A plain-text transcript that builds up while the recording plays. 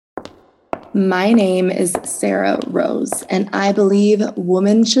My name is Sarah Rose, and I believe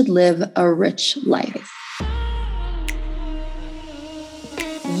women should live a rich life.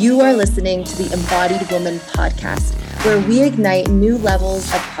 You are listening to the Embodied Woman podcast, where we ignite new levels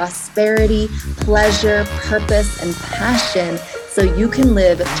of prosperity, pleasure, purpose, and passion so you can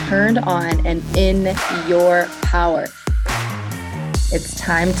live turned on and in your power. It's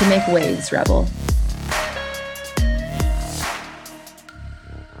time to make waves, Rebel.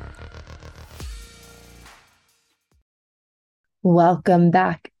 Welcome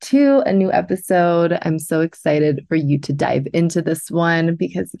back to a new episode. I'm so excited for you to dive into this one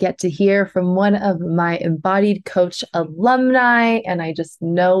because you get to hear from one of my Embodied Coach alumni, and I just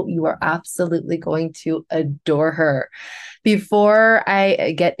know you are absolutely going to adore her. Before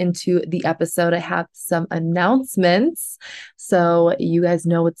I get into the episode, I have some announcements so you guys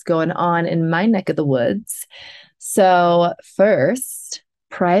know what's going on in my neck of the woods. So first,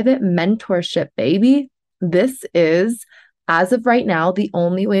 private mentorship, baby. This is, as of right now, the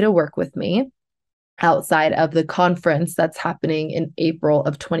only way to work with me outside of the conference that's happening in April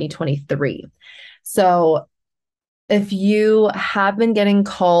of 2023. So if you have been getting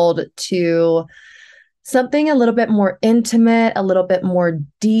called to something a little bit more intimate, a little bit more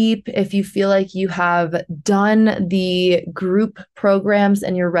deep, if you feel like you have done the group programs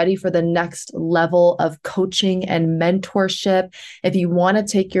and you're ready for the next level of coaching and mentorship, if you want to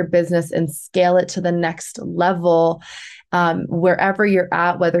take your business and scale it to the next level, wherever you're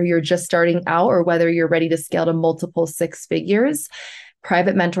at, whether you're just starting out or whether you're ready to scale to multiple six figures,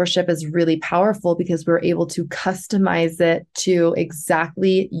 private mentorship is really powerful because we're able to customize it to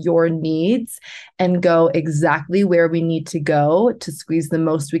exactly your needs and go exactly where we need to go to squeeze the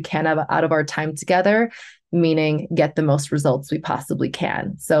most we can out of our time together, meaning get the most results we possibly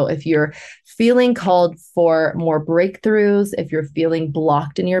can. So if you're feeling called for more breakthroughs, if you're feeling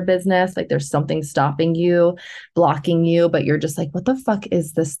blocked in your business, like there's something stopping you, blocking you, but you're just like, what the fuck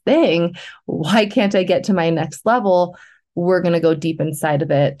is this thing? Why can't I get to my next level? We're going to go deep inside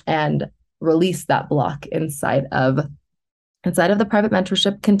of it and release that block inside of the private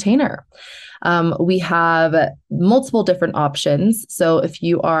mentorship container. We have multiple different options. So if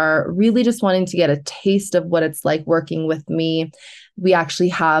you are really just wanting to get a taste of what it's like working with me, we actually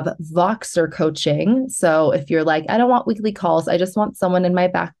have Voxer coaching. So if you're like, I don't want weekly calls, I just want someone in my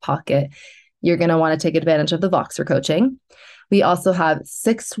back pocket, you're going to want to take advantage of the Voxer coaching. We also have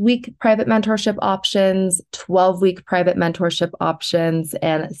 6-week private mentorship options, 12-week private mentorship options,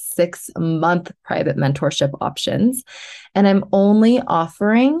 and 6-month private mentorship options. And I'm only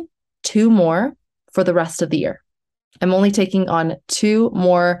offering 2 more for the rest of the year. I'm only taking on 2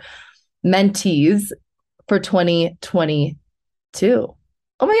 more mentees for 2022. Oh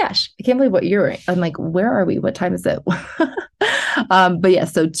my gosh, I can't believe what year I'm like, where are we? What time is it? But yeah,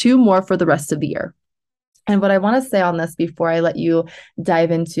 so 2 more for the rest of the year. And what I want to say on this before I let you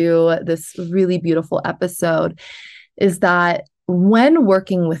dive into this really beautiful episode is that when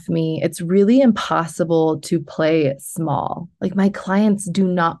working with me, it's really impossible to play small. Like my clients do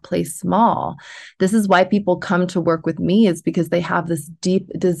not play small. This is why people come to work with me, is because they have this deep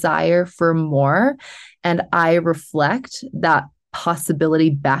desire for more. And I reflect that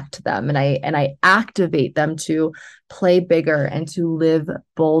possibility back to them. And I activate them to play bigger and to live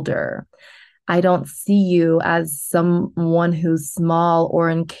bolder. I don't see you as someone who's small or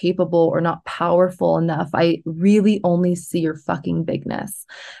incapable or not powerful enough. I really only see your fucking bigness.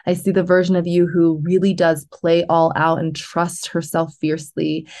 I see the version of you who really does play all out and trust herself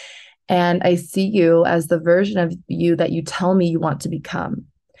fiercely. And I see you as the version of you that you tell me you want to become.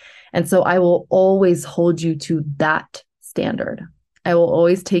 And so I will always hold you to that standard. I will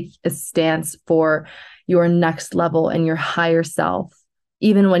always take a stance for your next level and your higher self,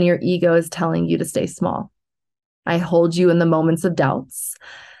 even when your ego is telling you to stay small. I hold you in the moments of doubts,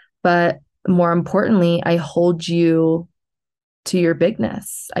 but more importantly, I hold you to your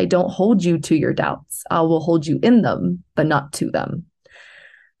bigness. I don't hold you to your doubts. I will hold you in them, but not to them.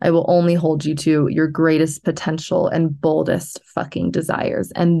 I will only hold you to your greatest potential and boldest fucking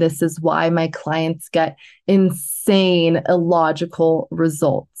desires. And this is why my clients get insane, illogical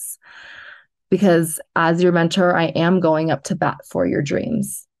results. Because as your mentor, I am going up to bat for your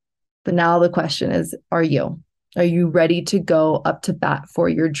dreams. But now the question is, are you? Are you ready to go up to bat for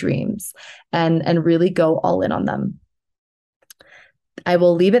your dreams and really go all in on them? I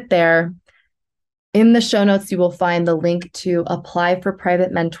will leave it there. In the show notes, you will find the link to apply for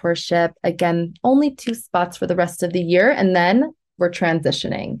private mentorship. Again, only 2 spots for the rest of the year. And then we're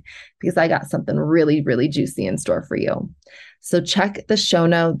transitioning because I got something really, really juicy in store for you. So check the show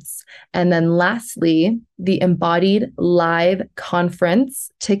notes. And then lastly, the Embodied Live Conference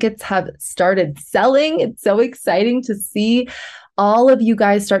tickets have started selling. It's so exciting to see all of you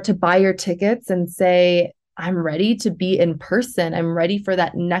guys start to buy your tickets and say, I'm ready to be in person. I'm ready for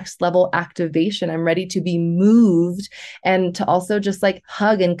that next level activation. I'm ready to be moved and to also just like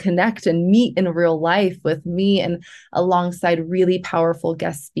hug and connect and meet in real life with me and alongside really powerful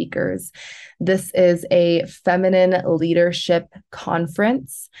guest speakers. This is a feminine leadership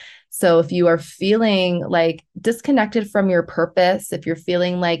conference. So if you are feeling like disconnected from your purpose, if you're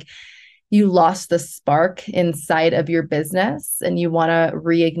feeling like you lost the spark inside of your business and you want to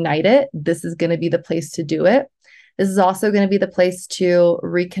reignite it, this is going to be the place to do it. This is also going to be the place to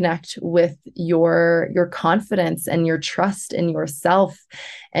reconnect with your confidence and your trust in yourself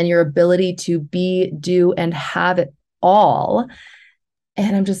and your ability to be, do, and have it all.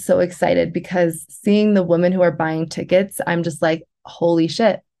 And I'm just so excited because seeing the women who are buying tickets, I'm just like, holy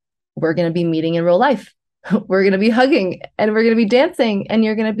shit, we're going to be meeting in real life. We're going to be hugging and we're going to be dancing and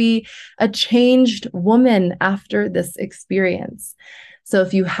you're going to be a changed woman after this experience. So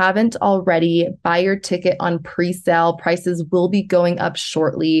if you haven't already, buy your ticket on pre-sale. Prices will be going up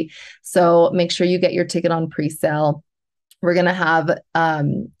shortly. So make sure you get your ticket on pre-sale. We're going to have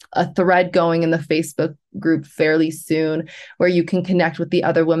a thread going in the Facebook group fairly soon where you can connect with the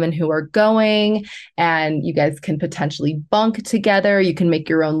other women who are going and you guys can potentially bunk together. You can make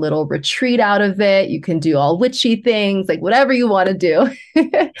your own little retreat out of it. You can do all witchy things, like whatever you want to do.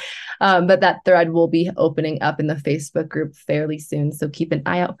 But that thread will be opening up in the Facebook group fairly soon. So keep an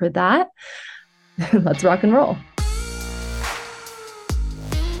eye out for that. Let's rock and roll.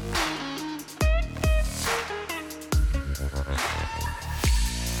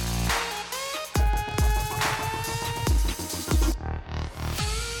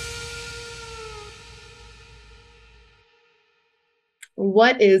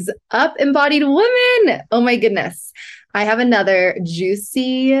 What is up, embodied women? Oh my goodness. I have another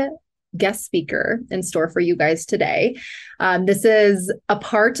juicy guest speaker in store for you guys today. This is a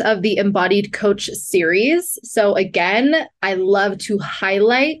part of the Embodied Coach series. So again, I love to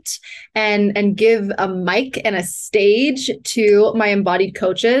highlight and give a mic and a stage to my embodied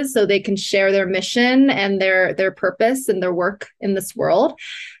coaches so they can share their mission and their purpose and their work in this world.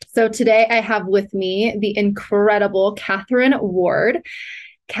 So today I have with me the incredible Catherine Ward.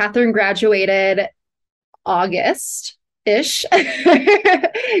 Catherine graduated August-ish,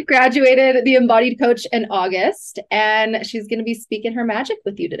 graduated the Embodied Coach in August, and she's going to be speaking her magic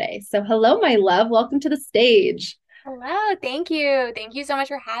with you today. So hello, my love. Welcome to the stage. Hello, thank you. Thank you so much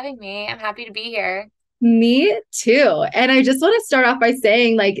for having me. I'm happy to be here. Me too. And I just want to start off by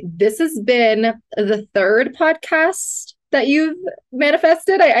saying, like, this has been the third podcast that you've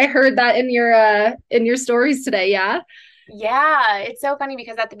manifested. I heard that in your stories today. Yeah. Yeah, it's so funny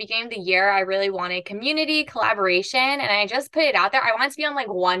because at the beginning of the year, I really wanted community collaboration and I just put it out there. I wanted to be on like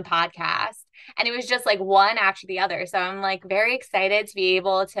one podcast and it was just like one after the other. So I'm like very excited to be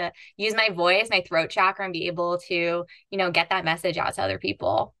able to use my voice, my throat chakra, and be able to, get that message out to other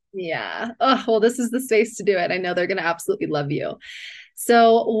people. Yeah. Oh, well, this is the space to do it. I know they're going to absolutely love you.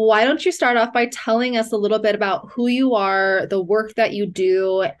 So, why don't you start off by telling us a little bit about who you are, the work that you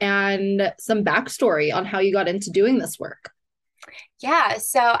do, and some backstory on how you got into doing this work? Yeah,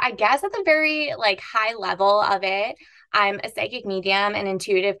 so I guess at the very like high level of it, I'm a psychic medium and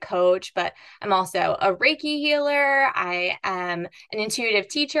intuitive coach, but I'm also a Reiki healer. I am an intuitive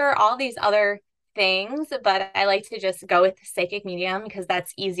teacher, all these other things, but I like to just go with psychic medium because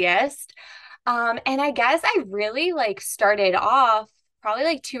that's easiest. And I guess I really like started off probably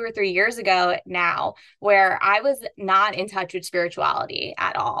like 2 or 3 years ago now, where I was not in touch with spirituality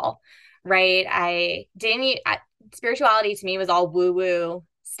at all. Right. I didn't, spirituality to me was all woo woo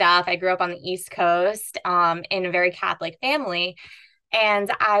stuff. I grew up on the East Coast in a very Catholic family.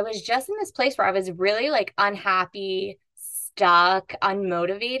 And I was just in this place where I was really like unhappy, stuck,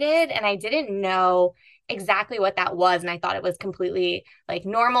 unmotivated, and I didn't know exactly what that was. And I thought it was completely like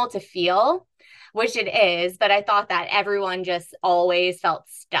normal to feel, which it is, but I thought that everyone just always felt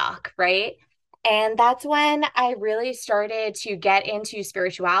stuck, right? And that's when I really started to get into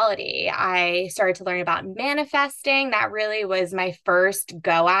spirituality. I started to learn about manifesting. That really was my first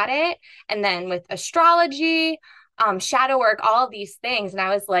go at it. And then with astrology, shadow work, all of these things. And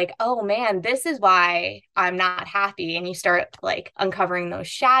I was like, oh man, this is why I'm not happy. And you start like uncovering those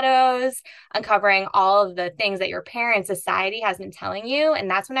shadows, uncovering all of the things that your parents, society has been telling you. And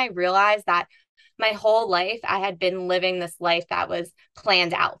that's when I realized that my whole life I had been living this life that was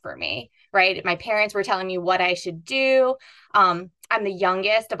planned out for me, right? My parents were telling me what I should do. I'm the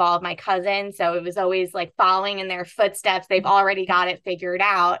youngest of all of my cousins, so it was always like following in their footsteps. They've already got it figured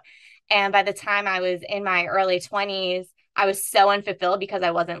out. And by the time I was in my early 20s, I was so unfulfilled because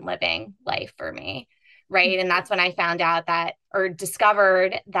I wasn't living life for me. Right. And that's when I found out that, or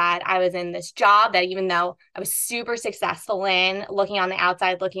discovered that I was in this job that even though I was super successful in, looking on the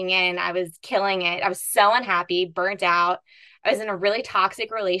outside, looking in, I was killing it. I was so unhappy, burnt out. I was in a really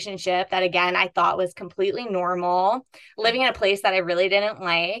toxic relationship that, again, I thought was completely normal, living in a place that I really didn't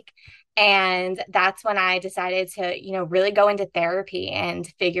like. And that's when I decided to, really go into therapy and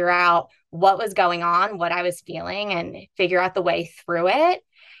figure out what was going on, what I was feeling, and figure out the way through it.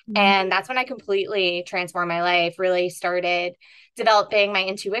 And that's when I completely transformed my life, really started developing my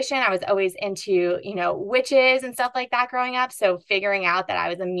intuition. I was always into, witches and stuff like that growing up. So figuring out that I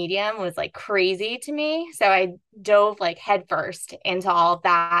was a medium was like crazy to me. So I dove like headfirst into all of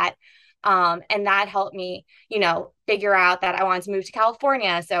that. And that helped me, figure out that I wanted to move to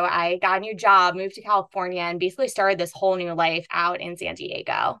California. So I got a new job, moved to California, and basically started this whole new life out in San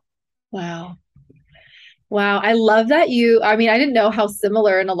Diego. Wow. Wow, I love that I mean, I didn't know how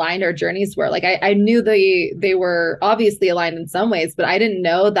similar and aligned our journeys were. Like I knew they were obviously aligned in some ways, but I didn't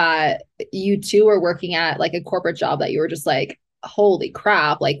know that you two were working at like a corporate job that you were just like, holy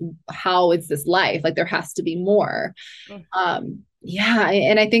crap, like how is this life? Like there has to be more. Yeah,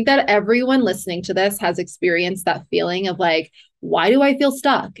 and I think that everyone listening to this has experienced that feeling of like, why do I feel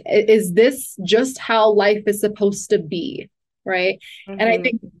stuck? Is this just how life is supposed to be? Right. And I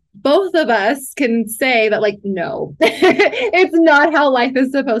think both of us can say that like, no, it's not how life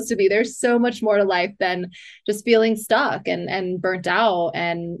is supposed to be. There's so much more to life than just feeling stuck and burnt out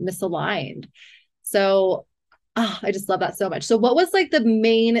and misaligned. So I just love that so much. So what was like the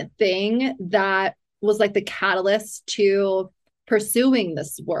main thing that was like the catalyst to pursuing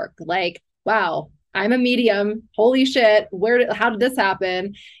this work? Like, wow, I'm a medium. Holy shit. How did this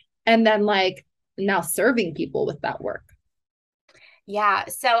happen? And then like now serving people with that work. Yeah.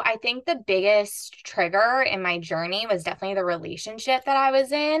 So I think the biggest trigger in my journey was definitely the relationship that I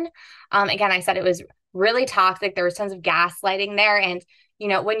was in. Again, I said it was really toxic. There was tons of gaslighting there. And,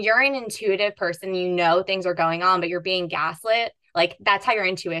 when you're an intuitive person, things are going on, but you're being gaslit. Like that's how your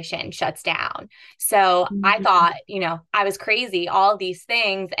intuition shuts down. So I thought, I was crazy, all of these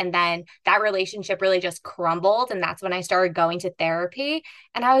things. And then that relationship really just crumbled. And that's when I started going to therapy.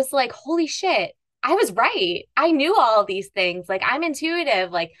 And I was like, holy shit, I was right. I knew all of these things. Like I'm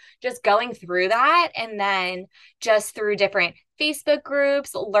intuitive, like just going through that. And then just through different Facebook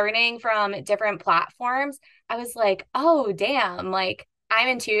groups, learning from different platforms, I was like, oh, damn, like I'm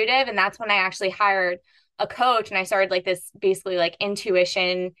intuitive. And that's when I actually hired a coach and I started like this basically like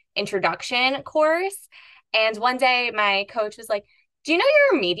intuition introduction course. And one day my coach was like, do you know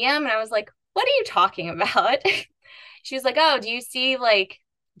you're a medium? And I was like, what are you talking about? She was like, oh, do you see like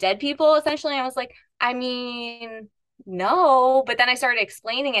dead people essentially? And I was like, I mean, no. But then I started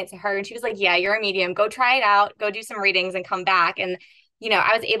explaining it to her and she was like, yeah, you're a medium. Go try it out. Go do some readings and come back. And,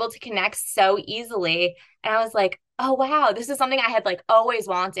 I was able to connect so easily. And I was like, oh, wow, this is something I had like always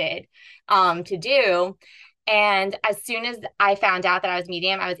wanted to do. And as soon as I found out that I was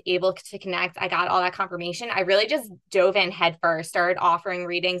medium, I was able to connect. I got all that confirmation. I really just dove in headfirst, started offering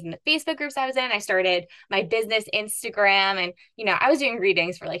readings in the Facebook groups I was in. I started my business Instagram and, I was doing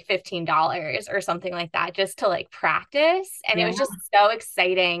readings for like $15 or something like that just to like practice. And it was just so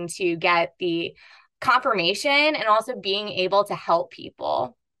exciting to get the confirmation and also being able to help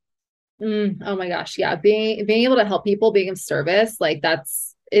people. Oh my gosh. Yeah. Being able to help people, being of service, like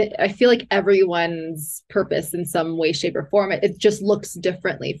that's it. I feel like everyone's purpose in some way, shape, or form. It just looks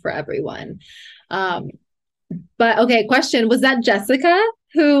differently for everyone. But okay, question. Was that Jessica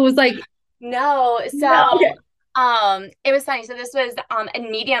who was like, no, so no, okay. It was funny. So this was a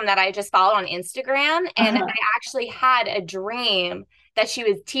medium that I just followed on Instagram, and I actually had a dream that she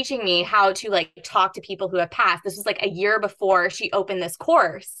was teaching me how to like talk to people who have passed. This was like a year before she opened this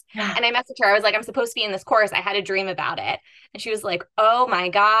course. And I messaged her. I was like, I'm supposed to be in this course. I had a dream about it. And she was like, oh my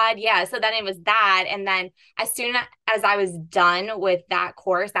God. Yeah. So then it was that. And then as soon as I was done with that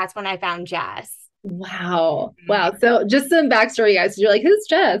course, that's when I found Jess. Wow. Wow. So just some backstory, guys. You're like, who's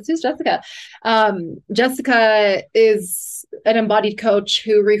Jess? Who's Jessica? Jessica is an embodied coach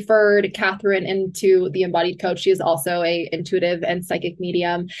who referred Catherine into the embodied coach. She is also a intuitive and psychic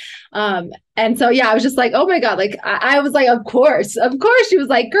medium. And so, yeah, I was just like, oh my God, like, I was like, of course. She was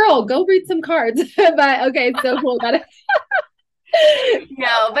like, girl, go read some cards. But okay, so cool.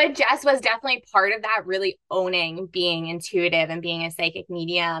 No, but Jess was definitely part of that, really owning being intuitive and being a psychic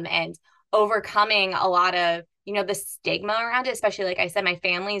medium and overcoming a lot of, the stigma around it, especially like I said, my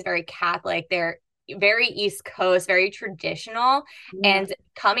family is very Catholic. They're very East Coast, very traditional. Yeah. And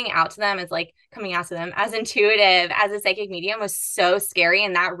coming out to them as like coming out to them as intuitive, as a psychic medium was so scary.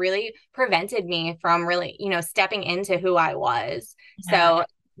 And that really prevented me from really, stepping into who I was. Yeah. So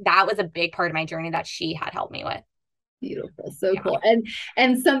that was a big part of my journey that she had helped me with. Beautiful. So Yeah. cool.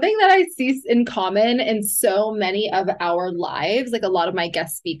 And something that I see in common in so many of our lives, like a lot of my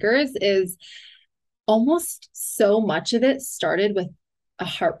guest speakers, is almost so much of it started with a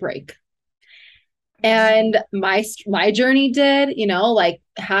heartbreak. And my journey did, like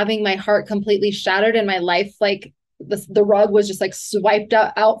having my heart completely shattered and my life, like the rug was just like swiped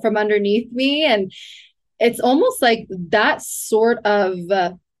out from underneath me. And it's almost like that sort of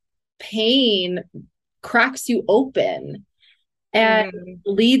pain cracks you open and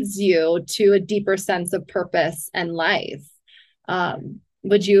leads you to a deeper sense of purpose and life.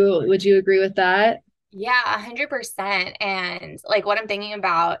 Would you agree with that? Yeah, 100%. And like what I'm thinking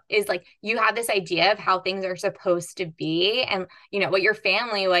about is like you have this idea of how things are supposed to be and what your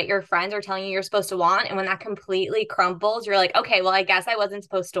family, what your friends are telling you you're supposed to want. And when that completely crumbles, you're like, okay, well, I guess I wasn't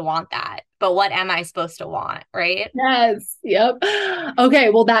supposed to want that. But what am I supposed to want? Right. Yes. Yep. Okay.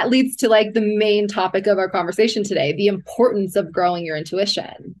 Well, that leads to like the main topic of our conversation today, the importance of growing your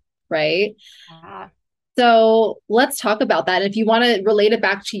intuition, right? Yeah. So let's talk about that. If you want to relate it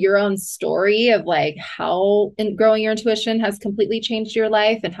back to your own story of like how growing your intuition has completely changed your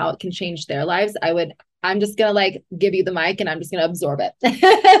life and how it can change their lives, I'm just going to like give you the mic and I'm just going to absorb it.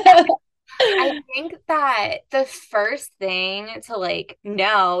 I think that the first thing to like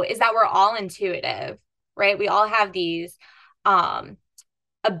know is that we're all intuitive, right? We all have these um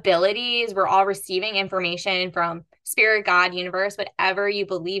abilities. We're all receiving information from spirit, God, universe, whatever you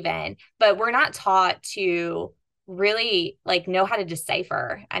believe in, but we're not taught to really like know how to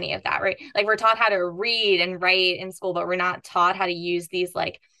decipher any of that, right? Like we're taught how to read and write in school, but we're not taught how to use these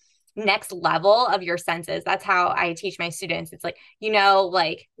like next level of your senses. That's how I teach my students. It's like,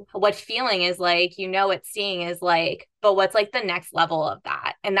 like what feeling is like, what seeing is like, but what's like the next level of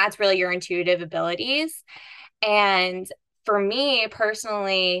that? And that's really your intuitive abilities. And for me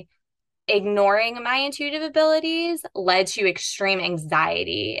personally, ignoring my intuitive abilities led to extreme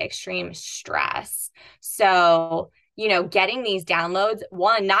anxiety, extreme stress. So, getting these downloads,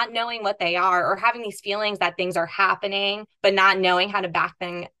 one, not knowing what they are or having these feelings that things are happening, but not knowing how to back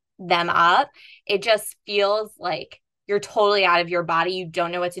them up, it just feels like you're totally out of your body. You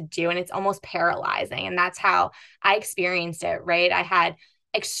don't know what to do. And it's almost paralyzing. And that's how I experienced it, right? I had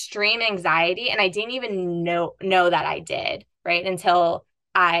extreme anxiety and I didn't even know that I did, right? Until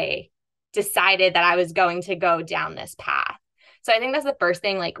I decided that I was going to go down this path. So I think that's the first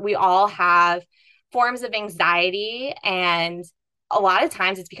thing. Like we all have forms of anxiety, and a lot of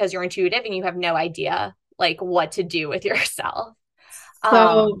times it's because you're intuitive and you have no idea like what to do with yourself.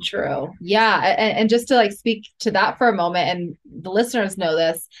 So true. Yeah. And just to like speak to that for a moment, and the listeners know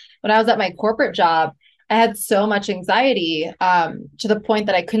this, when I was at my corporate job, I had so much anxiety to the point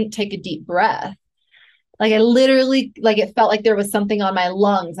that I couldn't take a deep breath. Like I literally, like it felt like there was something on my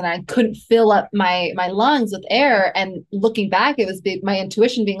lungs and I couldn't fill up my lungs with air. And looking back, it was my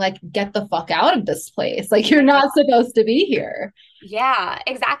intuition being like, get the fuck out of this place. Like you're not supposed to be here. Yeah,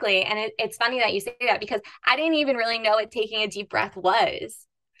 exactly. And it's funny that you say that because I didn't even really know what taking a deep breath was.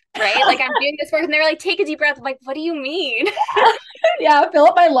 Right. Like I'm doing this work and they're like, take a deep breath. I'm like, what do you mean? Yeah, fill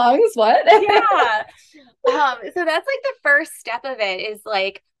up my lungs. What? Yeah. So that's like the first step of it is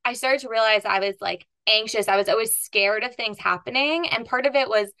like I started to realize I was like anxious. I was always scared of things happening. And part of it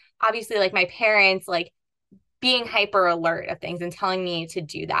was obviously like my parents like being hyper alert of things and telling me to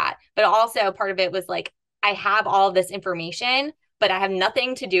do that. But also part of it was like I have all of this information, but I have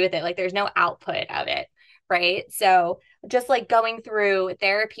nothing to do with it. Like there's no output of it. Right. So just like going through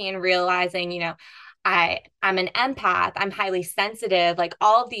therapy and realizing, I'm an empath, I'm highly sensitive, like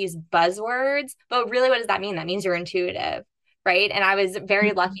all of these buzzwords. But really, what does that mean? That means you're intuitive, right? And I was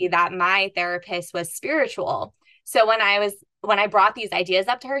very lucky that my therapist was spiritual. So when I brought these ideas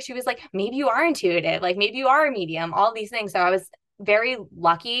up to her, she was like, maybe you are intuitive, like maybe you are a medium, all these things. So I was very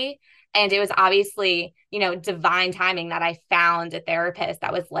lucky. And it was obviously, divine timing that I found a therapist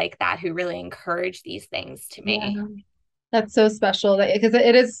that was like that, who really encouraged these things to me. Yeah. That's so special because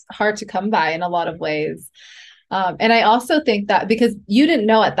it is hard to come by in a lot of ways. And I also think that because you didn't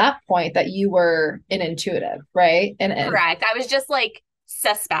know at that point that you were an intuitive, right? And Correct. I was just like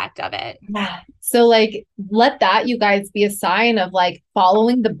suspect of it. yeah. So like let that you guys be a sign of like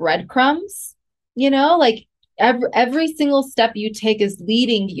following the breadcrumbs, like every single step you take is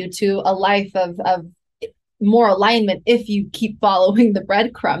leading you to a life of more alignment if you keep following the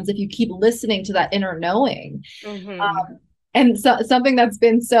breadcrumbs, if you keep listening to that inner knowing. Mm-hmm. And so something that's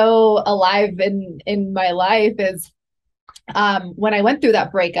been so alive in my life is when I went through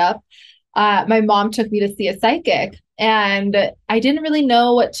that breakup, my mom took me to see a psychic. And I didn't really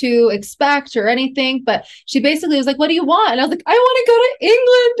know what to expect or anything, but she basically was like, "What do you want?" And I was like, "I want to go to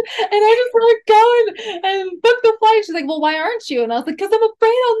England and I just want to go and book the flight." She's like, "Well, why aren't you?" And I was like, "Because I'm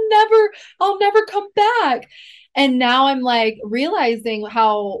afraid I'll never come back." And now I'm like realizing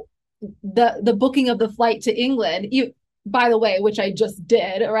how the booking of the flight to England, you by the way, which I just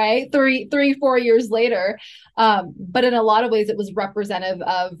did, right? 4 years later. But in a lot of ways, it was representative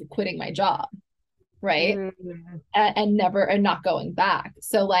of quitting my job, right? Mm-hmm. And never and not going back.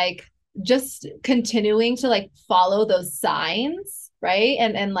 So like just continuing to like follow those signs, right?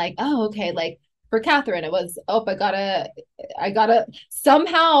 And like, oh, okay, like for Catherine, it was, oh, I gotta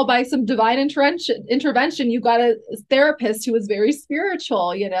somehow by some divine intervention, you got a therapist who was very spiritual,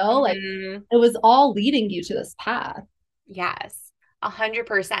 like Mm-hmm. it was all leading you to this path. Yes,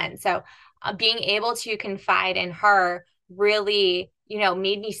 100%. So being able to confide in her really,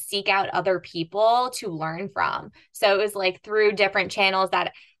 made me seek out other people to learn from. So it was like through different channels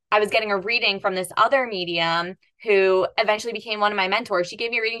that I was getting a reading from this other medium who eventually became one of my mentors. She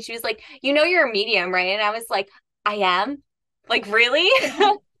gave me a reading. She was like, "You're a medium, right?" And I was like, "I am." Like, really?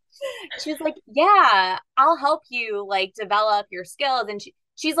 She was like, "Yeah, I'll help you like develop your skills." And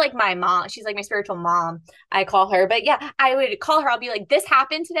she's like my mom. She's like my spiritual mom, I call her. But yeah, I would call her. I'll be like, "This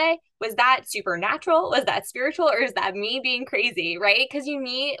happened today. Was that supernatural? Was that spiritual? Or is that me being crazy?" Right? Because you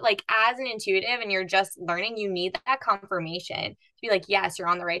need, like, as an intuitive and you're just learning, you need that confirmation to be like, yes, you're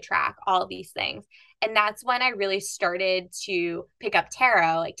on the right track, all of these things. And that's when I really started to pick up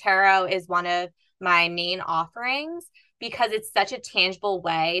tarot. Like, tarot is one of my main offerings because it's such a tangible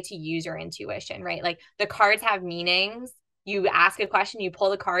way to use your intuition, right? Like, the cards have meanings. You ask a question, you pull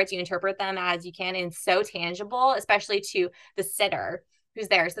the cards, you interpret them as you can, and it's so tangible, especially to the sitter who's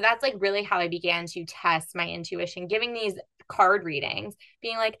there. So that's like really how I began to test my intuition, giving these card readings,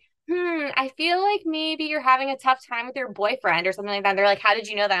 being like, I feel like maybe you're having a tough time with your boyfriend or something like that. And they're like, "How did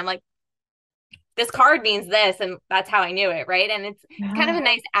you know that?" I'm like, "This card means this," and that's how I knew it, right? And it's kind of Yeah. a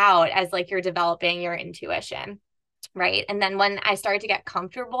nice out as like you're developing your intuition. Right. And then when I started to get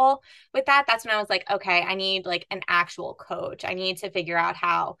comfortable with that, that's when I was like, okay, I need like an actual coach. I need to figure out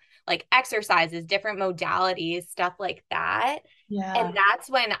how, like, exercises, different modalities, stuff like that. And Yeah. that's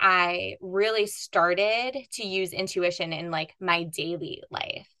when I really started to use intuition in like my daily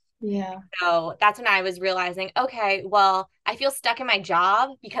life. Yeah. So that's when I was realizing, okay, well, I feel stuck in my job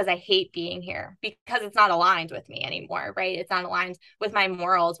because I hate being here because it's not aligned with me anymore, right? It's not aligned with my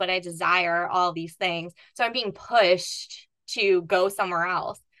morals, what I desire, all these things. So I'm being pushed to go somewhere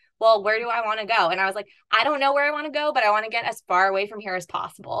else. Well, where do I want to go? And I was like, I don't know where I want to go, but I want to get as far away from here as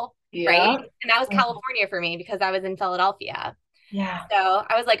possible, right? Yeah. And that was California for me because I was in Philadelphia. Yeah. So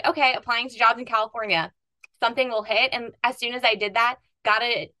I was like, okay, applying to jobs in California, something will hit. And as soon as I did that, got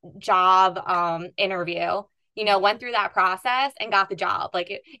a job interview, went through that process and got the job. Like,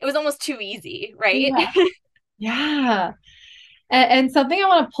 it was almost too easy, right? Yeah. Yeah. And something I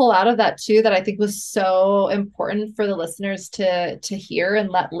want to pull out of that too that I think was so important for the listeners to hear and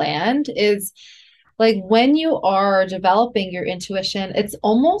let land is like when you are developing your intuition, it's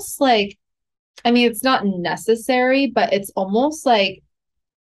almost like, I mean, it's not necessary, but it's almost like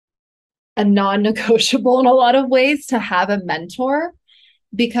a non-negotiable in a lot of ways to have a mentor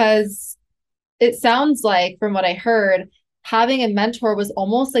because it sounds like from what I heard, having a mentor was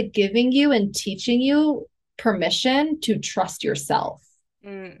almost like giving you and teaching you permission to trust yourself.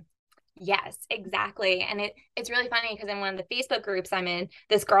 Mm. Yes, exactly. And it's really funny because in one of the Facebook groups I'm in,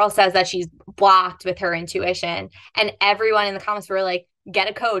 this girl says that she's blocked with her intuition. And everyone in the comments were like, get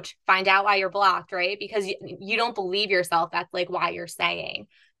a coach, find out why you're blocked, right? Because you don't believe yourself. That's like why you're saying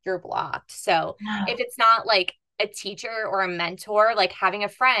you're blocked. So Yeah. if it's not like a teacher or a mentor, like having a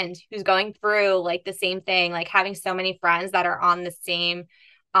friend who's going through like the same thing, like having so many friends that are on the same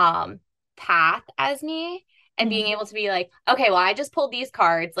um path as me, and being Mhm. able to be like, okay, well, I just pulled these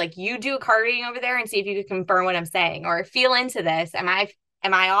cards. Like, you do a card reading over there and see if you can confirm what I'm saying or feel into this. Am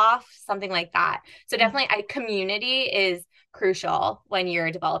I off? Something like that. So definitely, community is crucial when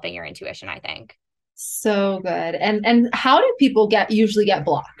you're developing your intuition, I think. So good. And how do people usually get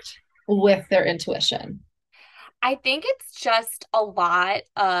blocked with their intuition? I think it's just a lot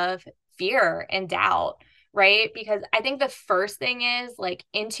of fear and doubt, right? Because I think the first thing is like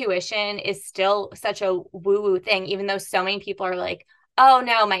intuition is still such a woo woo thing, even though so many people are like, "Oh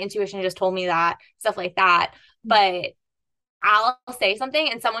no, my intuition just told me that," stuff like that. But I'll say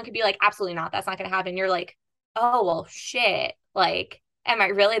something and someone could be like, "Absolutely not. That's not going to happen." You're like, oh, well, shit. Like, am I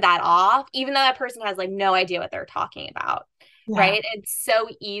really that off? Even though that person has like no idea what they're talking about, Yeah. right? It's so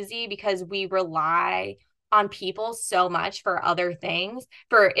easy because we rely on people so much for other things.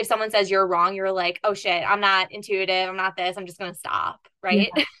 For if someone says you're wrong, you're like, oh shit, I'm not intuitive. I'm not this. I'm just going to stop, Yeah.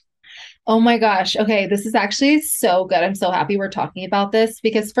 right? Oh my gosh. Okay, this is actually so good. I'm so happy we're talking about this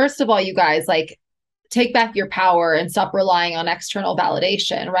because first of all, you guys like take back your power and stop relying on external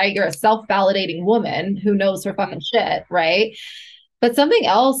validation, right? You're a self-validating woman who knows her fucking shit, right? But something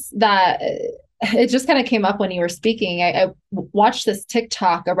else that it just kind of came up when you were speaking. I watched this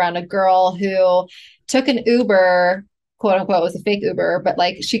TikTok around a girl who took an Uber, quote unquote, it was a fake Uber, but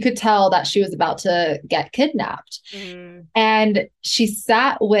like she could tell that she was about to get kidnapped. Mm, And she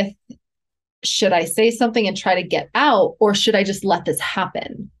sat with, should I say something and try to get out, or should I just let this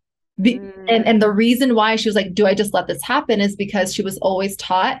happen? mm, And the reason why she was like, do I just let this happen is because she was always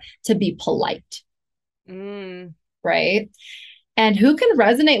taught to be polite, mm, right? And who can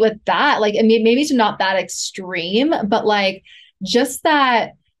resonate with that? Like, I mean, maybe it's not that extreme, but like just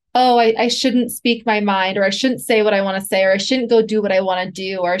that, oh, I shouldn't speak my mind, or I shouldn't say what I want to say, or I shouldn't go do what I want to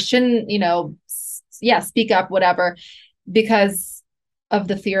do, or I shouldn't, yeah, speak up, whatever, because of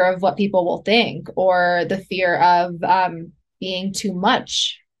the fear of what people will think, or the fear of being too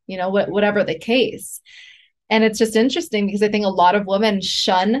much, whatever the case. And it's just interesting because I think a lot of women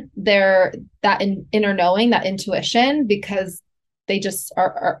shun inner knowing, that intuition, because they just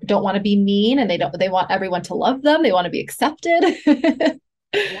don't want to be mean, and they want everyone to love them. They want to be accepted.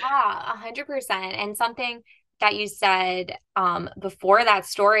 yeah, 100%. And something that you said before that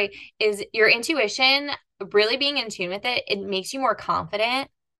story is your intuition, really being in tune with it, it makes you more confident,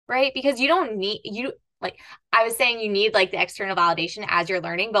 right? Because you don't need you like I was saying you need like the external validation as you're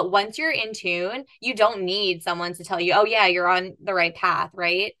learning, but once you're in tune, you don't need someone to tell you, "Oh yeah, you're on the right path,"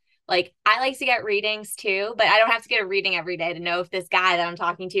 right? Like I like to get readings too, but I don't have to get a reading every day to know if this guy that I'm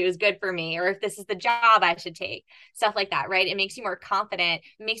talking to is good for me or if this is the job I should take, stuff like that, right? It makes you more confident,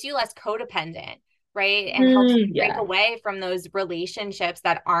 it makes you less codependent, right? And helps you break Yeah. away from those relationships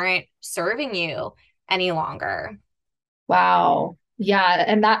that aren't serving you any longer. Wow. Yeah.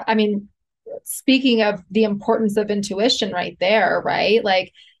 And that, I mean, speaking of the importance of intuition right there, right?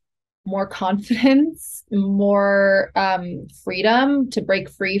 Like more confidence, more freedom to break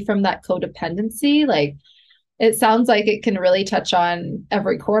free from that codependency. Like it sounds like it can really touch on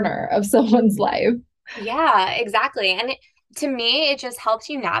every corner of someone's life. Yeah, exactly. And to me, it just helps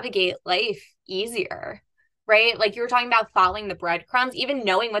you navigate life easier, right? Like you were talking about following the breadcrumbs, even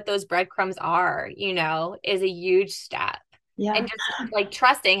knowing what those breadcrumbs are, is a huge step. Yeah. And just like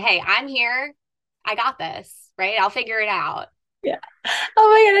trusting, hey, I'm here. I got this, right? I'll figure it out. Yeah. Oh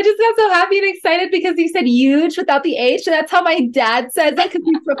my God, I just got so happy and excited because you said huge without the H. And that's how my dad says it because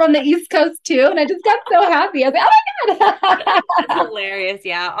he's from the East Coast too. And I just got so happy. I was like, oh my That's God. hilarious.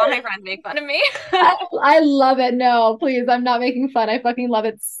 Yeah. All my friends make fun of me. I love it. No, please. I'm not making fun. I fucking love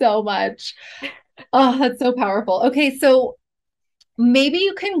it so much. Oh, that's so powerful. Okay, so maybe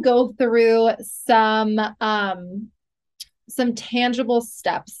you can go through some tangible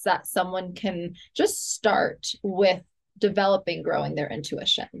steps that someone can just start with developing, growing their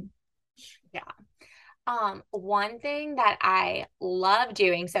intuition. Yeah. One thing that I love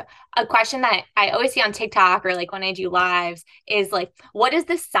doing, so a question that I always see on TikTok or like when I do lives is like, what does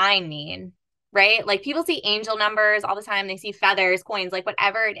this sign mean? Right? Like people see angel numbers all the time, they see feathers, coins, like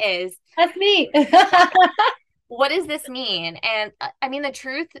whatever it is. That's me. What does this mean? And I mean, the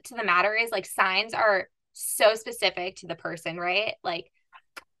truth to the matter is like signs are so specific to the person, right? Like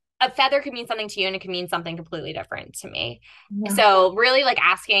a feather could mean something to you and it could mean something completely different to me. Yeah. So really like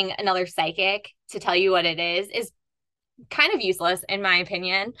asking another psychic to tell you what it is kind of useless in my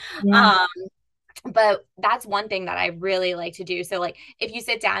opinion. Yeah. Um, but that's one thing that I really like to do. So like if you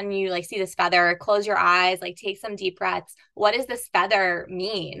sit down and you like see this feather, close your eyes, like take some deep breaths. What does this feather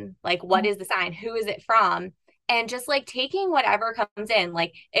mean? Like what is the sign? Who is it from? And just like taking whatever comes in,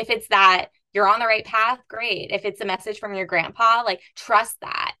 like if it's that you're on the right path, great. If it's a message from your grandpa, like trust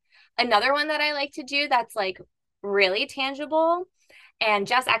that. Another one that I like to do that's like really tangible, and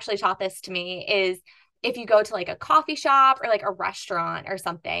Jess actually taught this to me, is if you go to like a coffee shop or like a restaurant or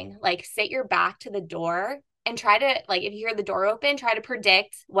something, like sit your back to the door and try to, like, if you hear the door open, try to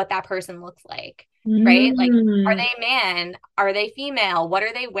predict what that person looks like, right? Like, are Mm. they man? Are they female? What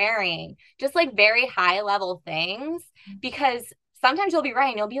are they wearing? Just like very high level things, because sometimes you'll be right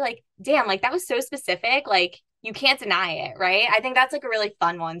and you'll be like, damn, like that was so specific. Like, you can't deny it, right? I think that's like a really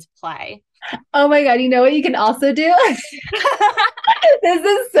fun one to play. Oh my God. You know what you can also do? This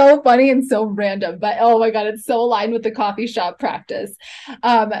is so funny and so random, but oh my God, it's so aligned with the coffee shop practice.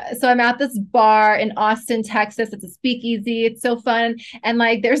 So I'm at this bar in Austin, Texas. It's a speakeasy. It's so fun. And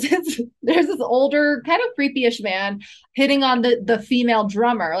like there's this older, kind of creepy-ish man hitting on the female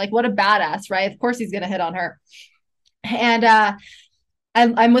drummer. Like, what a badass, right? Of course he's gonna hit on her. And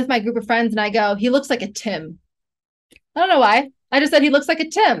I'm with my group of friends and I go, he looks like a Tim. I don't know why. I just said he looks like a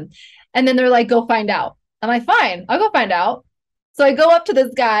Tim. And then they're like, go find out. I'm like, fine, I'll go find out. So I go up to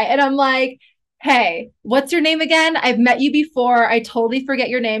this guy and I'm like, hey, what's your name again? I've met you before. I totally forget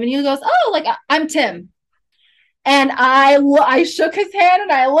your name. And he goes, oh, like I'm Tim. And I shook his hand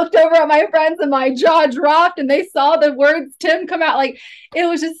and I looked over at my friends and my jaw dropped and they saw the words Tim come out. Like it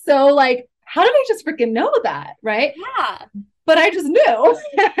was just so like, how did I just freaking know that? Right. Yeah. But I just knew.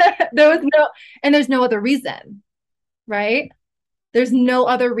 There's no other reason. Right. There's no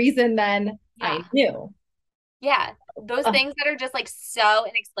other reason than Yeah. I knew. Yeah. Those Oh, things that are just like so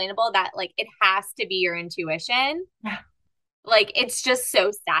inexplainable that like it has to be your intuition. yeah, Like it's just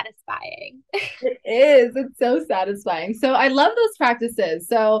so satisfying. it is. It's so satisfying. So I love those practices.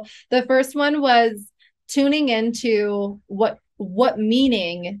 So the first one was tuning into what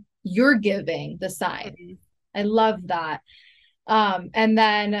meaning you're giving the sign. Mhm. I love that. And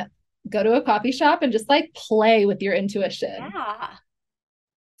then go to a coffee shop and just like play with your intuition. Yeah.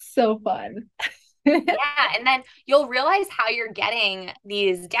 So fun. Yeah. And then you'll realize how you're getting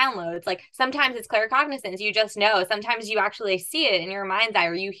these downloads. Like sometimes it's claircognizance, you just know. Sometimes you actually see it in your mind's eye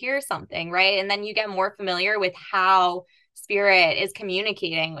or you hear something, right? And then you get more familiar with how spirit is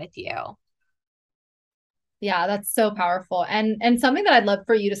communicating with you. Yeah, that's so powerful. And something that I'd love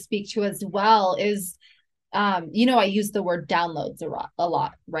for you to speak to as well is I use the word downloads a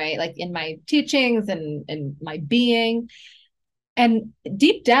lot, right? Like in my teachings and my being. And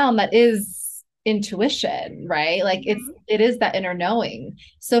deep down, that is intuition, right? Like Mhm. it is that inner knowing.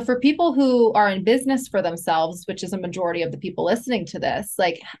 So for people who are in business for themselves, which is a majority of the people listening to this,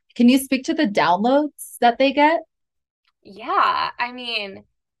 like, can you speak to the downloads that they get? Yeah. I mean,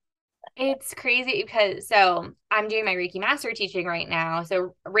 it's crazy because so I'm doing my Reiki master teaching right now.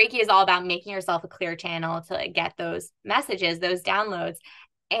 So Reiki is all about making yourself a clear channel to like, get those messages, those downloads.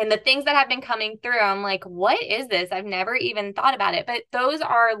 And the things that have been coming through, I'm like, what is this? I've never even thought about it. But those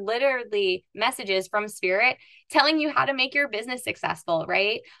are literally messages from spirit telling you how to make your business successful,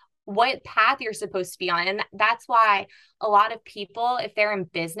 right? What path you're supposed to be on. And that's why a lot of people, if they're in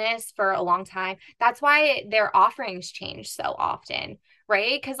business for a long time, that's why their offerings change so often,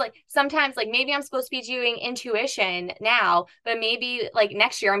 right? Because like sometimes like maybe I'm supposed to be doing intuition now, but maybe like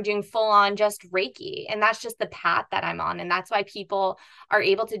next year I'm doing full on just Reiki. And that's just the path that I'm on. And that's why people are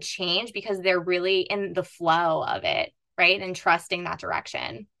able to change because they're really in the flow of it, right? And trusting that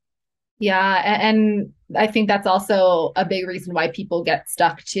direction. Yeah, and I think that's also a big reason why people get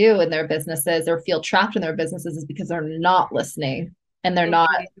stuck too in their businesses or feel trapped in their businesses is because they're not listening and they're not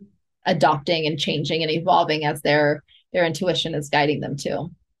Mhm. adopting and changing and evolving as their intuition is guiding them to.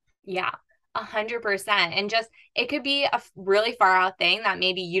 Yeah, 100%. And just it could be a really far out thing that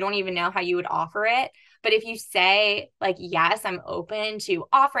maybe you don't even know how you would offer it. But if you say, like, yes, I'm open to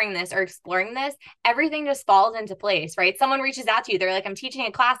offering this or exploring this, everything just falls into place, right? Someone reaches out to you, they're like, I'm teaching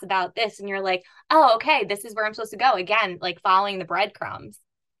a class about this. And you're like, oh, okay, this is where I'm supposed to go. Again, like following the breadcrumbs.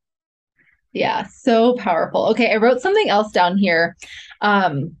 Yeah, so powerful. Okay, I wrote something else down here.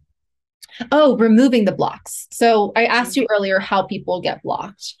 Um, oh, removing the blocks. So I asked you earlier how people get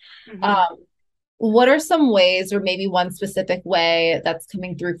blocked. Mm-hmm. Um, what are some ways, or maybe one specific way that's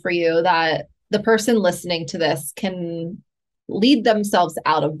coming through for you that the person listening to this can lead themselves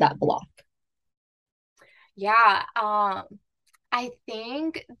out of that block? Yeah. I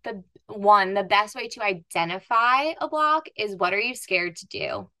think the best way to identify a block is what are you scared to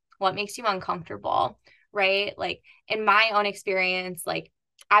do? What makes you uncomfortable, right? Like in my own experience, like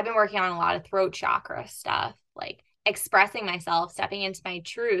I've been working on a lot of throat chakra stuff, like expressing myself, stepping into my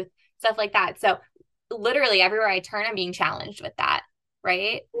truth, stuff like that. So literally everywhere I turn, I'm being challenged with that,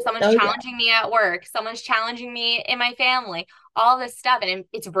 right? Someone's Oh yeah. challenging me at work, someone's challenging me in my family, all this stuff. And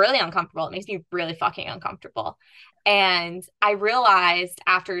it's really uncomfortable. It makes me really fucking uncomfortable. And I realized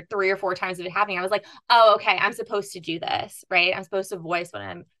after 3 or 4 times of it happening, I was like, oh, okay, I'm supposed to do this, right? I'm supposed to voice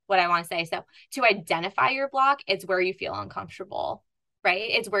what I want to say. So to identify your block, it's where you feel uncomfortable, right?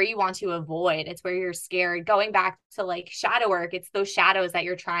 It's where you want to avoid. It's where you're scared. Going back to like shadow work, it's those shadows that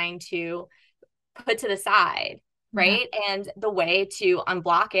you're trying to put to the side, Yeah. right? And the way to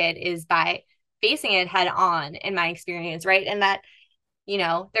unblock it is by facing it head on, in my experience, right? And that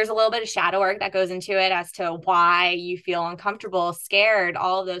there's a little bit of shadow work that goes into it as to why you feel uncomfortable, scared,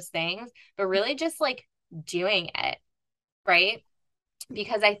 all of those things, but really just like doing it, right?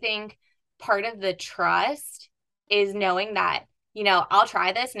 Because I think part of the trust is knowing that, I'll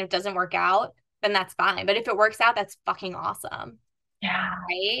try this and if it doesn't work out, then that's fine. But if it works out, that's fucking awesome. Yeah.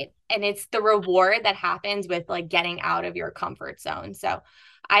 Right. And it's the reward that happens with like getting out of your comfort zone. So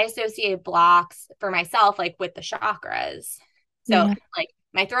I associate blocks for myself, like with the chakras. So Yeah. like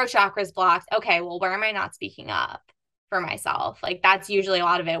my throat chakra is blocked. Okay, well, where am I not speaking up for myself? Like that's usually a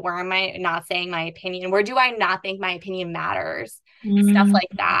lot of it. Where am I not saying my opinion? Where do I not think my opinion matters? Stuff Mm, like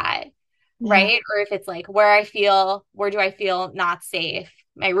that. yeah. Right. Or if it's like where do I feel not safe?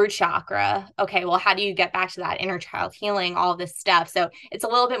 My root chakra. Okay, well, how do you get back to that inner child healing, all this stuff? So it's a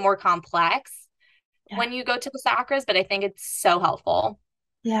little bit more complex Yeah. when you go to the chakras, but I think it's so helpful.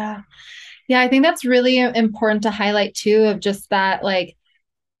 Yeah. Yeah. I think that's really important to highlight too, of just that like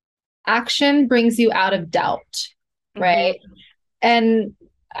action brings you out of doubt, right? Mm-hmm. And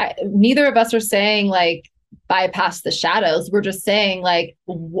neither of us are saying like bypass the shadows. We're just saying like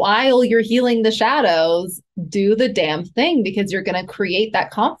while you're healing the shadows, do the damn thing because you're going to create that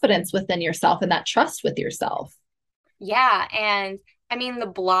confidence within yourself and that trust with yourself. Yeah. And I mean, the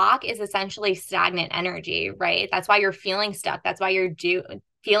block is essentially stagnant energy, right? That's why you're feeling stuck. That's why you're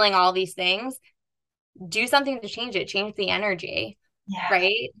feeling all these things. Do something to change it, change the energy, Yeah.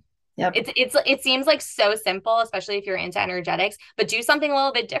 right? Yep. It seems like so simple, especially if you're into energetics, but do something a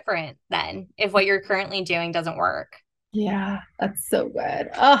little bit different then if what you're currently doing doesn't work. Yeah, that's so good.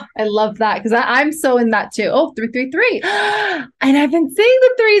 Oh, I love that because I'm so in that too. Oh, 333. And I've been seeing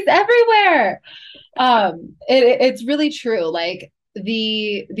the threes everywhere. It's really true. Like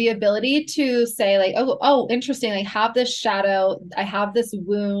the ability to say, like, oh, interesting. I have this shadow, I have this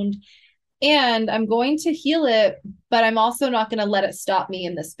wound, and I'm going to heal it, but I'm also not going to let it stop me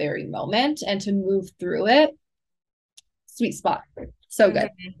in this very moment and to move through it. Sweet spot. So good.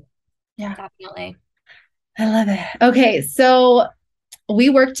 Mm-hmm. Yeah. Definitely. I love it. Okay, so we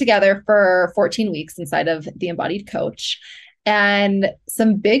worked together for 14 weeks inside of the Embodied Coach. And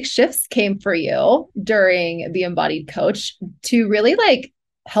some big shifts came for you during the Embodied Coach to really like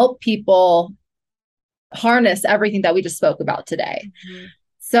help people harness everything that we just spoke about today. Mm-hmm.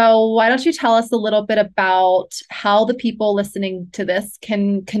 So, why don't you tell us a little bit about how the people listening to this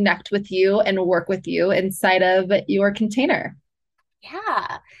can connect with you and work with you inside of your container?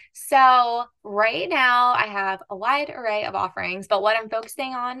 Yeah. So right now I have a wide array of offerings, but what I'm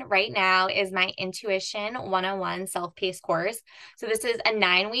focusing on right now is my Intuition 101 self-paced course. So this is a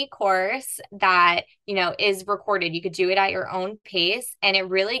 9-week course that, is recorded. You could do it at your own pace, and it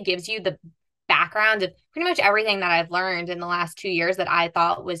really gives you the background of pretty much everything that I've learned in the last 2 years that I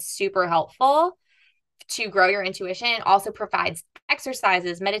thought was super helpful to grow your intuition. It also provides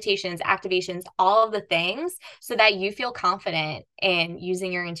exercises, meditations, activations, all of the things so that you feel confident in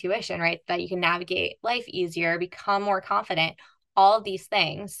using your intuition, right? That you can navigate life easier, become more confident, all of these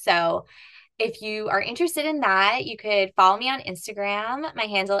things. So if you are interested in that, you could follow me on Instagram. My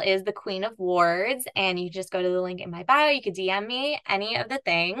handle is the Queen of Wards, and you just go to the link in my bio. You could DM me any of the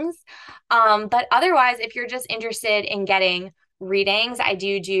things. But otherwise, if you're just interested in getting readings, I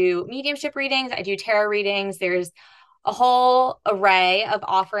do mediumship readings, I do tarot readings. There's a whole array of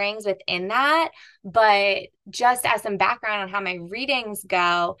offerings within that. But just as some background on how my readings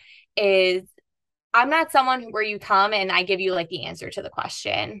go, is I'm not someone where you come and I give you like the answer to the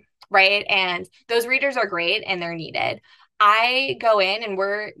question, right? And those readers are great and they're needed. I go in and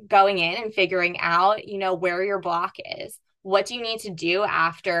we're going in and figuring out, where your block is. What do you need to do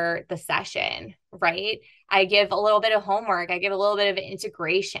after the session, right? I give a little bit of homework. I give a little bit of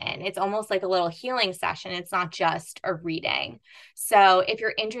integration. It's almost like a little healing session. It's not just a reading. So if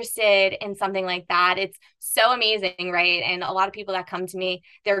you're interested in something like that, it's so amazing, right? And a lot of people that come to me,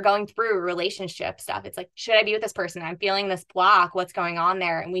 they're going through relationship stuff. It's like, should I be with this person? I'm feeling this block. What's going on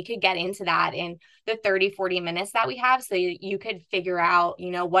there? And we could get into that in the 30-40 minutes that we have. So you could figure out,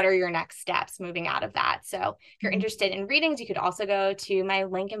 what are your next steps moving out of that. So if you're interested in readings, you could also go to my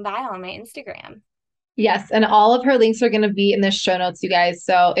link in bio on my Instagram. Yes, and all of her links are going to be in the show notes, you guys.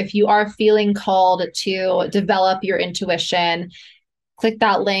 So if you are feeling called to develop your intuition, click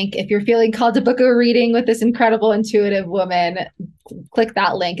that link. If you're feeling called to book a reading with this incredible intuitive woman, click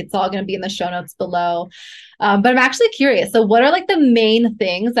that link. It's all going to be in the show notes below. But I'm actually curious. So what are like the main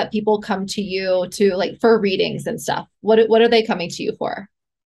things that people come to you to like for readings and stuff? What are they coming to you for?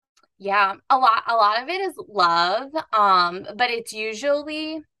 Yeah, a lot of it is love. But it's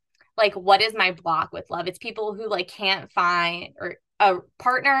usually like, what is my block with love? It's people who like can't find or a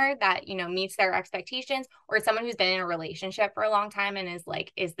partner that, you know, meets their expectations, or someone who's been in a relationship for a long time and is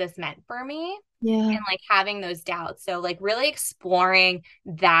like, is this meant for me? Yeah. And like having those doubts. So like really exploring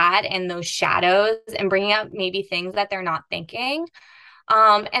that and those shadows and bringing up maybe things that they're not thinking.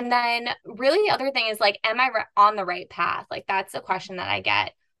 And then really the other thing is like, am I on the right path? Like that's a question that I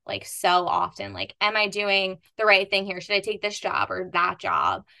get like so often. Like, am I doing the right thing here? Should I take this job or that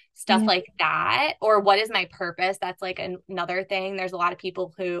job? Stuff Yeah. like that. Or what is my purpose? That's like another thing. There's a lot of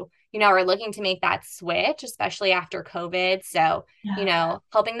people who, you know, are looking to make that switch, especially after COVID. So, you Yeah. know,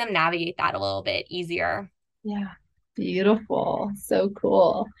 helping them navigate that a little bit easier. Yeah. Beautiful. So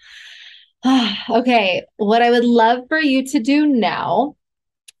cool. Okay. What I would love for you to do now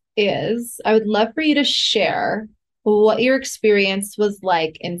is I would love for you to share what your experience was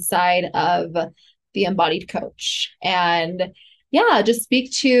like inside of the Embodied Coach. And yeah, just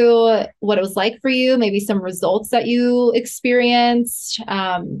speak to what it was like for you, maybe some results that you experienced.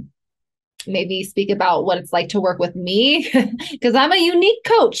 Maybe speak about what it's like to work with me because I'm a unique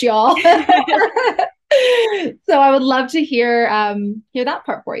coach, y'all. So I would love to hear that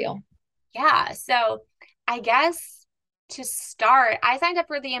part for you. Yeah. So I guess to start, I signed up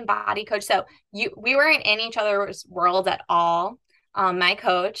for the Embody Coach. So we weren't in each other's worlds at all. My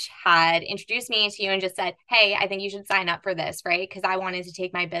coach had introduced me to you and just said, "Hey, I think you should sign up for this," right? Because I wanted to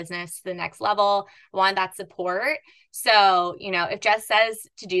take my business to the next level. I wanted that support. So, you know, if Jess says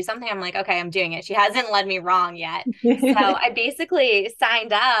to do something, I'm like, okay, I'm doing it. She hasn't led me wrong yet. So I basically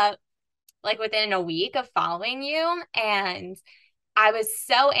signed up like within a week of following you. And I was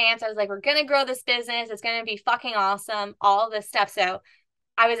so amped. I was like, we're going to grow this business. It's going to be fucking awesome. All this stuff. So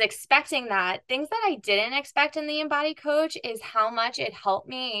I was expecting that. Things that I didn't expect in the Embody Coach is how much it helped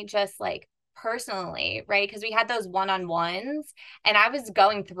me just like personally, right? Because we had those one-on-ones and I was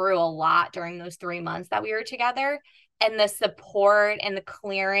going through a lot during those 3 months that we were together. And the support and the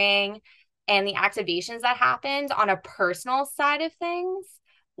clearing and the activations that happened on a personal side of things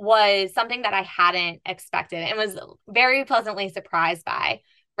was something that I hadn't expected and was very pleasantly surprised by.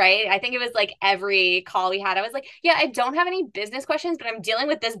 Right. I think it was like every call we had, I was like, yeah, I don't have any business questions, but I'm dealing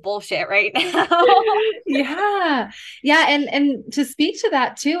with this bullshit right now. Yeah. Yeah. And to speak to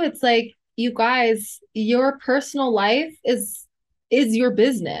that too, it's like, you guys, your personal life is your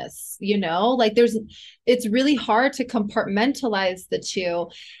business, you know? Like it's really hard to compartmentalize the two.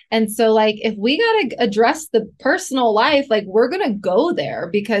 And so like if we gotta address the personal life, like we're gonna go there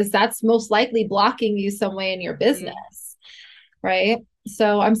because that's most likely blocking you some way in your business. Right.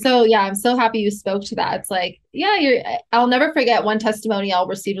 So I'm so happy you spoke to that. It's like, yeah, I'll never forget one testimony I'll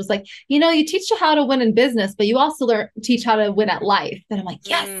receive was like, you know, you teach how to win in business, but you also teach how to win at life. And I'm like,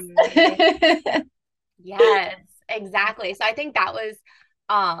 yes. Yes, exactly. So I think that was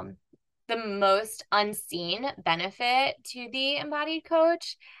the most unseen benefit to the Embodied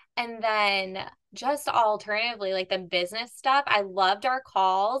Coach. And then just alternatively, like the business stuff, I loved our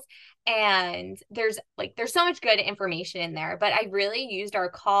calls. And there's so much good information in there, but I really used our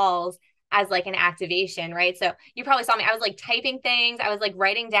calls as like an activation, right? So you probably saw me. I was like typing things. I was like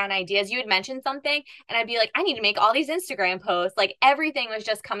writing down ideas. You had mentioned something, and I'd be like, I need to make all these Instagram posts. Like everything was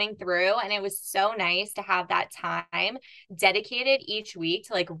just coming through. And it was so nice to have that time dedicated each week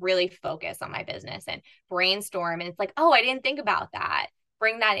to like really focus on my business and brainstorm. And it's like, oh, I didn't think about that.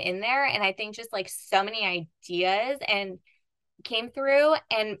 Bring that in there. And I think just like so many ideas and came through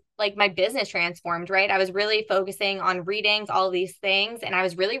and like my business transformed, right? I was really focusing on readings, all of these things, and I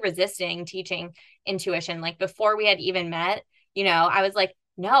was really resisting teaching intuition. Like before we had even met, you know, I was like,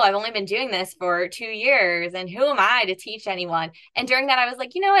 no, I've only been doing this for 2 years and who am I to teach anyone? And during that, I was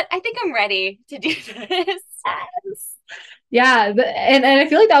like, you know what? I think I'm ready to do this. Yes. Yeah, and I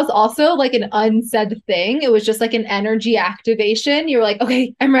feel like that was also like an unsaid thing. It was just like an energy activation. You're like,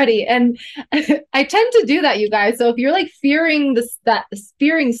 okay, I'm ready. And I tend to do that, you guys. So if you're like fearing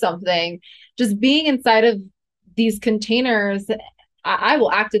something, just being inside of these containers, I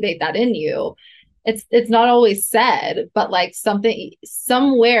will activate that in you. It's not always said, but like something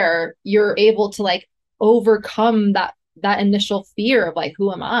somewhere you're able to like overcome that initial fear of like,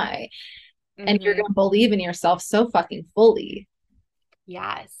 who am I? And you're Mm-hmm. going to believe in yourself so fucking fully.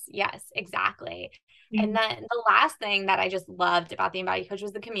 Yes, yes, exactly. And Mm. then the last thing that I just loved about the Embodied Coach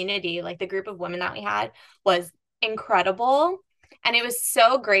was the community. Like the group of women that we had was incredible. And it was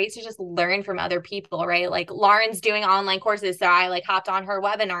so great to just learn from other people, right? Like Lauren's doing online courses. So I like hopped on her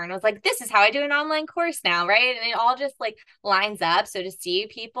webinar and was like, this is how I do an online course now, right? And it all just like lines up. So to see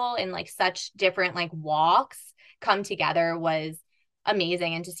people in like such different like walks come together was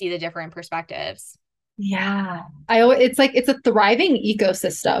amazing and to see the different perspectives. Yeah. It's like it's a thriving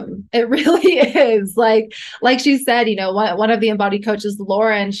ecosystem. It really is. Like she said, one of the embodied coaches,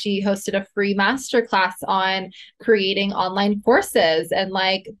 Lauren, she hosted a free masterclass on creating online courses and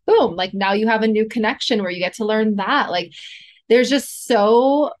like boom, like now you have a new connection where you get to learn that. Like there's just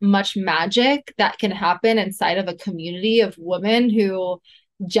so much magic that can happen inside of a community of women who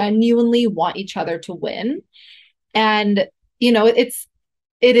genuinely want each other to win. And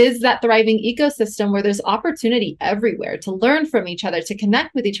it is that thriving ecosystem where there's opportunity everywhere to learn from each other, to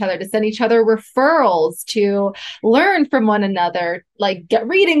connect with each other, to send each other referrals, to learn from one another, like get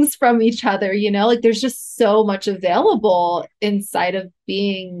readings from each other, like there's just so much available inside of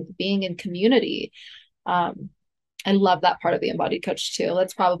being in community. I love that part of the embodied coach too.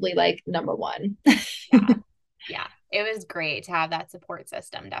 That's probably like number one. Yeah. Yeah. It was great to have that support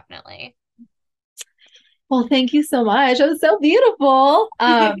system, definitely. Well, thank you so much. It was so beautiful.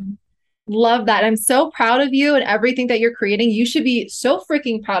 Love that. I'm so proud of you and everything that you're creating. You should be so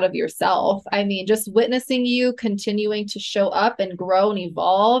freaking proud of yourself. I mean, just witnessing you continuing to show up and grow and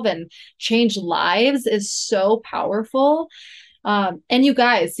evolve and change lives is so powerful. And you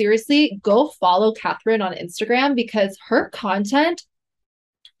guys, seriously, go follow Catherine on Instagram because her content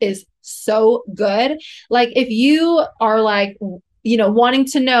is so good. Like, if you are like, wanting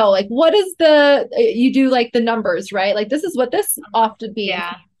to know, like, what is you do like the numbers, right? Like, this is what this often means.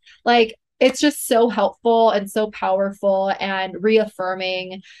 Yeah. Like, it's just so helpful and so powerful and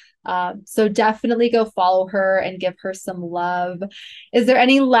reaffirming. So definitely go follow her and give her some love. Is there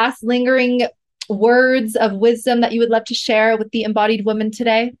any last lingering words of wisdom that you would love to share with the embodied woman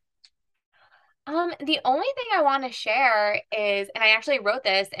today? The only thing I want to share is, and I actually wrote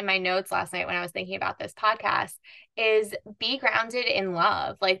this in my notes last night when I was thinking about this podcast, is be grounded in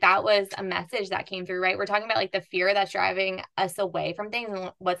love. Like that was a message that came through, right? We're talking about like the fear that's driving us away from things.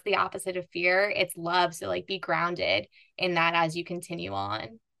 And what's the opposite of fear? It's love. So like be grounded in that as you continue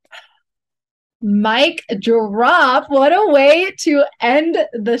on. Mic drop. What a way to end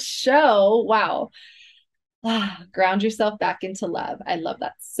the show. Wow. Ground yourself back into love. I love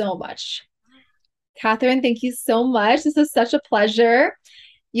that so much. Catherine, thank you so much. This is such a pleasure.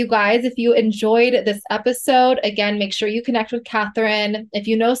 You guys, if you enjoyed this episode, again, make sure you connect with Catherine. If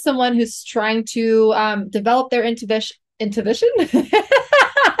you know someone who's trying to develop their intuition,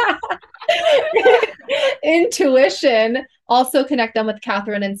 also connect them with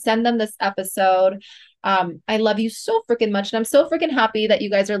Catherine and send them this episode. I love you so freaking much. And I'm so freaking happy that you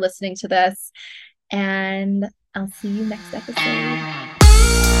guys are listening to this. And I'll see you next episode.